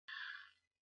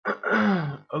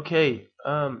Okay,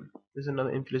 there's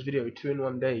another Imfulus video, 2 in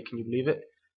 1 day. Can you believe it?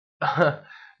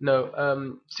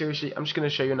 No, seriously, I'm just gonna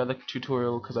show you another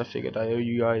tutorial because I figured I owe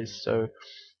you guys. So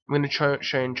I'm gonna try and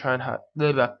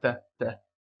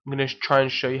I'm gonna try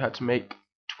and show you how to make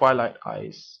Twilight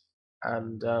eyes,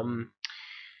 and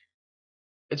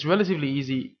it's relatively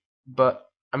easy. But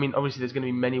I mean, obviously, there's gonna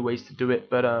be many ways to do it.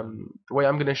 But the way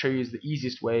I'm gonna show you is the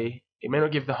easiest way. It may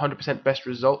not give the 100% best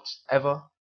results ever,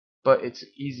 but it's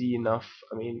easy enough.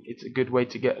 I mean, it's a good way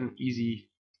to get an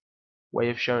easy way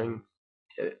of showing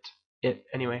it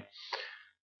anyway.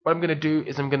 What I'm going to do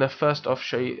is I'm going to first off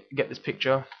show you, get this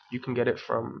picture. You can get it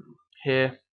from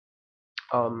here.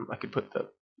 I could put the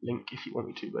link if you want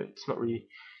me to, but it's not really.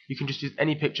 You can just use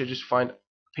any picture, just find a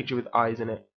picture with eyes in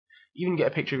it. Even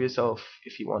get a picture of yourself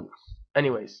if you want.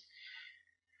 Anyways,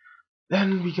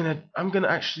 then I'm gonna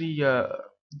actually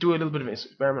do a little bit of an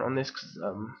experiment on this, because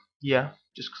yeah,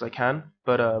 just because I can.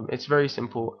 But it's very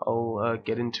simple. I'll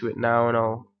get into it now and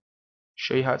I'll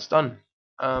show you how it's done.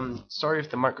 Sorry if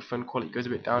the microphone quality goes a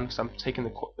bit down, because I'm taking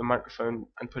the microphone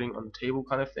and putting it on the table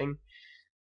kind of thing.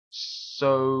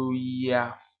 So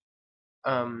yeah,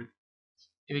 if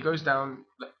it goes down,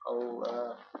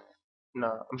 no,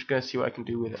 I'm just gonna see what I can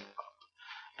do with it.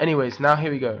 Anyways, now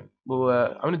here we go.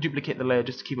 I'm gonna duplicate the layer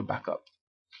just to keep a backup.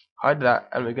 Hide that,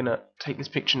 and we're gonna take this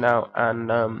picture now. And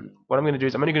what I'm gonna do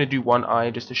is I'm only gonna do one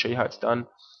eye just to show you how it's done.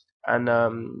 And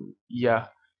yeah,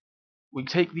 we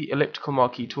take the elliptical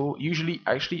marquee tool. Usually,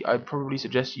 actually, I'd probably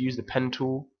suggest you use the pen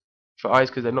tool for eyes,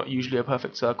 because they're not usually a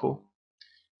perfect circle.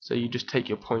 So you just take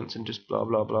your points and just blah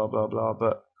blah blah blah blah.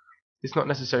 But it's not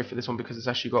necessary for this one because it's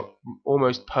actually got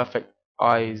almost perfect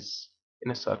eyes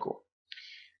in a circle.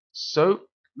 So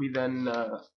we then,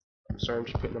 sorry, I'm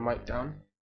just putting the mic down.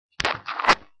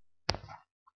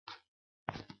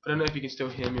 I don't know if you can still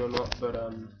hear me or not, but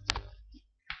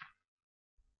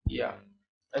yeah.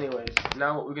 Anyways,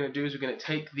 now what we're gonna do is we're gonna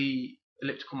take the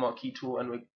elliptical marquee tool, and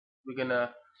we're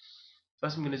gonna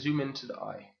first I'm gonna zoom into the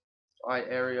eye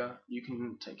area. You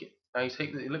can take it. Now you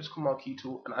take the elliptical marquee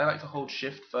tool, and I like to hold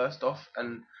shift first off,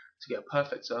 and to get a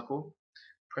perfect circle,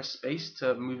 press space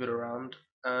to move it around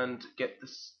and get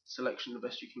this selection the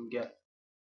best you can get.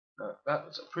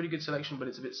 That's a pretty good selection, but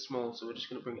it's a bit small, so we're just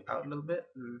gonna bring it out a little bit.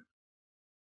 And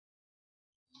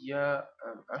yeah,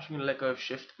 I'm actually gonna let go of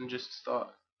shift and just start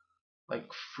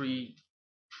like free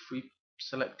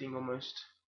selecting almost.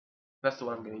 That's the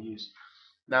one I'm going to use.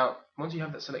 Now, once you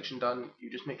have that selection done,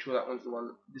 you just make sure that one's the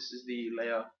one. This is the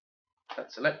layer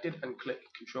that's selected, and click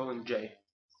Control and J.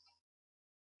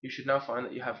 You should now find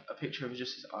that you have a picture of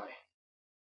just his eye.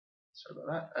 Sorry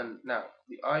about that. And now,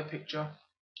 the eye picture,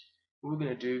 what we're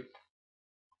going to do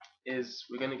is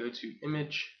we're going to go to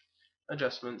Image,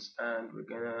 Adjustments, and we're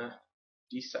going to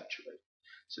desaturate.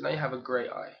 So now you have a grey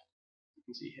eye. You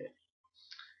can see here.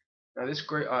 Now this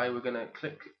grey eye, we're going to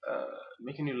click,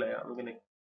 make a new layer. I'm going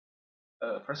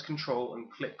to press Control and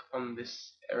click on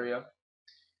this area.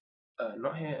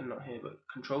 Not here and not here, but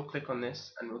Control click on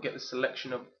this, and we'll get the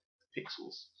selection of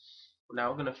pixels. Now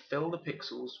we're going to fill the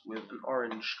pixels with an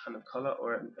orange kind of color,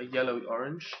 or a yellowy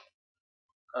orange.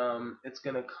 It's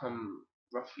going to come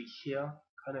roughly here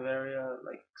kind of area,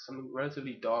 like something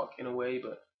relatively dark in a way,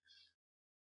 but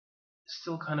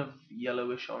still kind of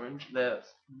yellowish orange. That's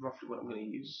roughly what I'm going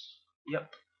to use.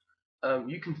 Yep.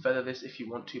 You can feather this if you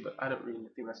want to, but I don't really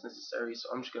think that's necessary, so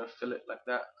I'm just going to fill it like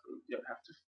that. You don't have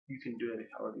to. You can do it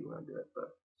however you want to do it, but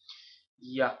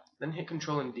yeah. Then hit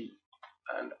Control and D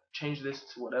and change this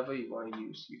to whatever you want to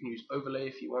use. You can use overlay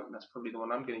if you want, and that's probably the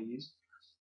one I'm going to use.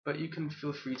 But you can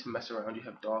feel free to mess around. You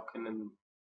have darken and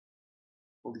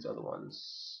all these other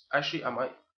ones. Actually, I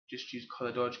might just use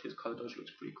color dodge, because color dodge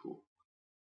looks pretty cool.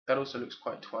 That also looks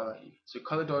quite Twilight-y. So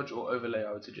color dodge or overlay,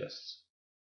 I would suggest.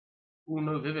 Oh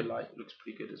no, vivid light looks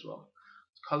pretty good as well.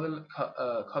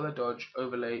 Color dodge,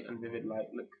 overlay, and vivid light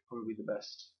look probably the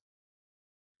best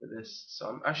for this. So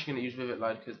I'm actually going to use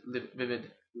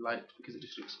vivid light because it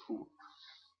just looks cool.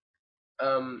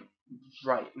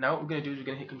 Right, now what we're going to do is we're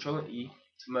going to hit Control and E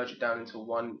to merge it down into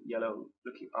one yellow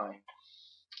looking eye.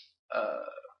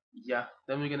 Yeah,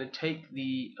 then we're going to take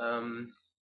the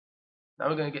now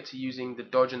we're going to get to using the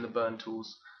dodge and the burn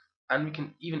tools, and we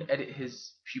can even edit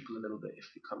his pupil a little bit if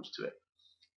it comes to it.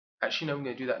 Actually, no, I'm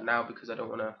going to do that now because I don't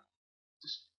want to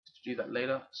just do that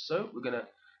later. So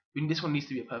this one needs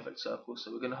to be a perfect circle,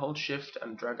 so we're going to hold shift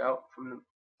and drag out from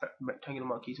the rectangular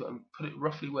marquee tool and put it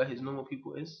roughly where his normal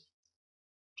pupil is,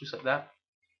 just like that.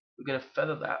 We're going to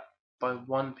feather that by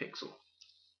 1 pixel.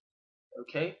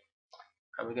 Okay,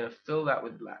 and we're going to fill that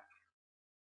with black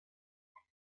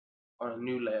on a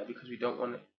new layer, because we don't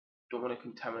want to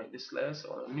contaminate this layer.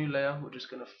 So on a new layer, we're just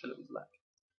going to fill it with black.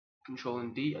 Control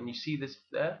and D, and you see this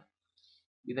there.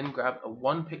 We then grab a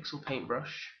 1 pixel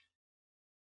paintbrush,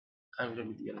 and we don't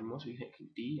need the yellow anymore, so we hit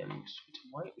D and switch to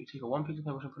white. We take a 1 pixel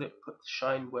paintbrush and put the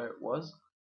shine where it was,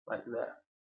 right there.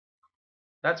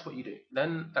 That's what you do.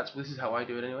 Then this is how I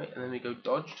do it anyway. And then we go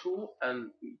dodge tool,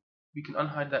 and we can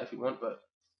unhide that if we want, but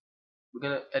we're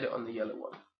gonna edit on the yellow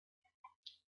one.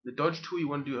 The dodge tool you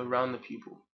want to do around the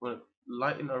pupil. You want to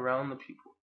lighten around the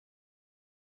pupil.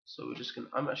 So we're just gonna.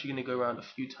 I'm actually gonna go around a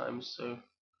few times, so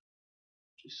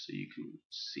just so you can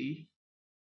see.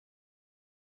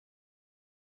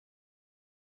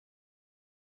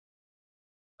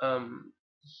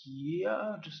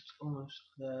 Yeah, just almost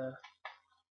there.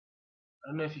 I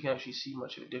don't know if you can actually see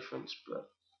much of a difference,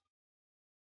 but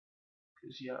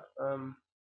because yeah,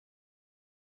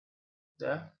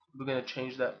 there. We're gonna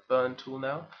change that burn tool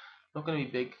now. Not gonna be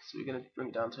big, so we're gonna bring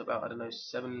it down to about, I don't know,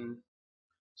 7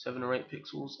 or 8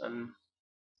 pixels, and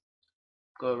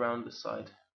go around the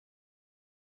side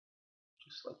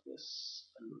just like this.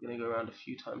 And we're gonna go around a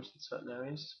few times in certain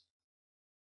areas,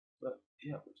 but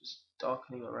yeah, we're just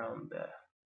darkening around there.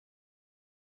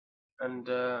 And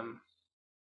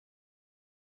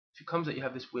if it comes that you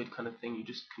have this weird kind of thing, you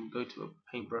just can go to a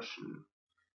paintbrush and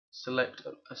select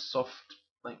a soft,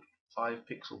 like 5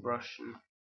 pixel brush, and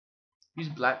use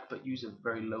black, but use a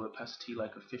very low opacity,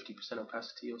 like a 50%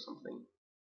 opacity or something,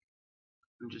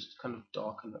 and just kind of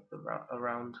darken up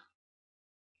around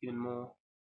even more.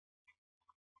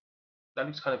 That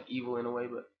looks kind of evil in a way,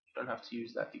 but you don't have to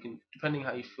use that. You can, depending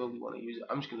how you feel you want to use it.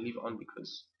 I'm just going to leave it on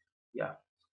because, yeah.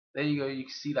 There you go. You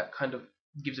can see that kind of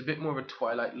gives a bit more of a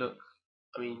Twilight look.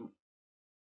 I mean,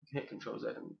 you can hit Control Z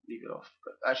and leave it off,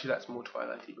 but actually that's more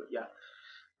Twilighty. But yeah,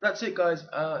 that's it, guys.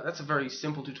 That's a very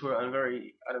simple tutorial and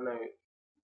very, I don't know,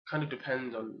 kind of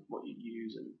depends on what you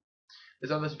use. And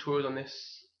there's other tutorials on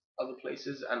this other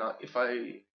places, and if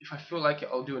I feel like it,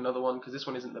 I'll do another one because this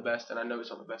one isn't the best, and I know it's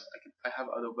not the best. I have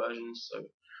other versions, so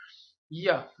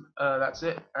yeah, that's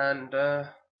it, and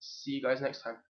see you guys next time.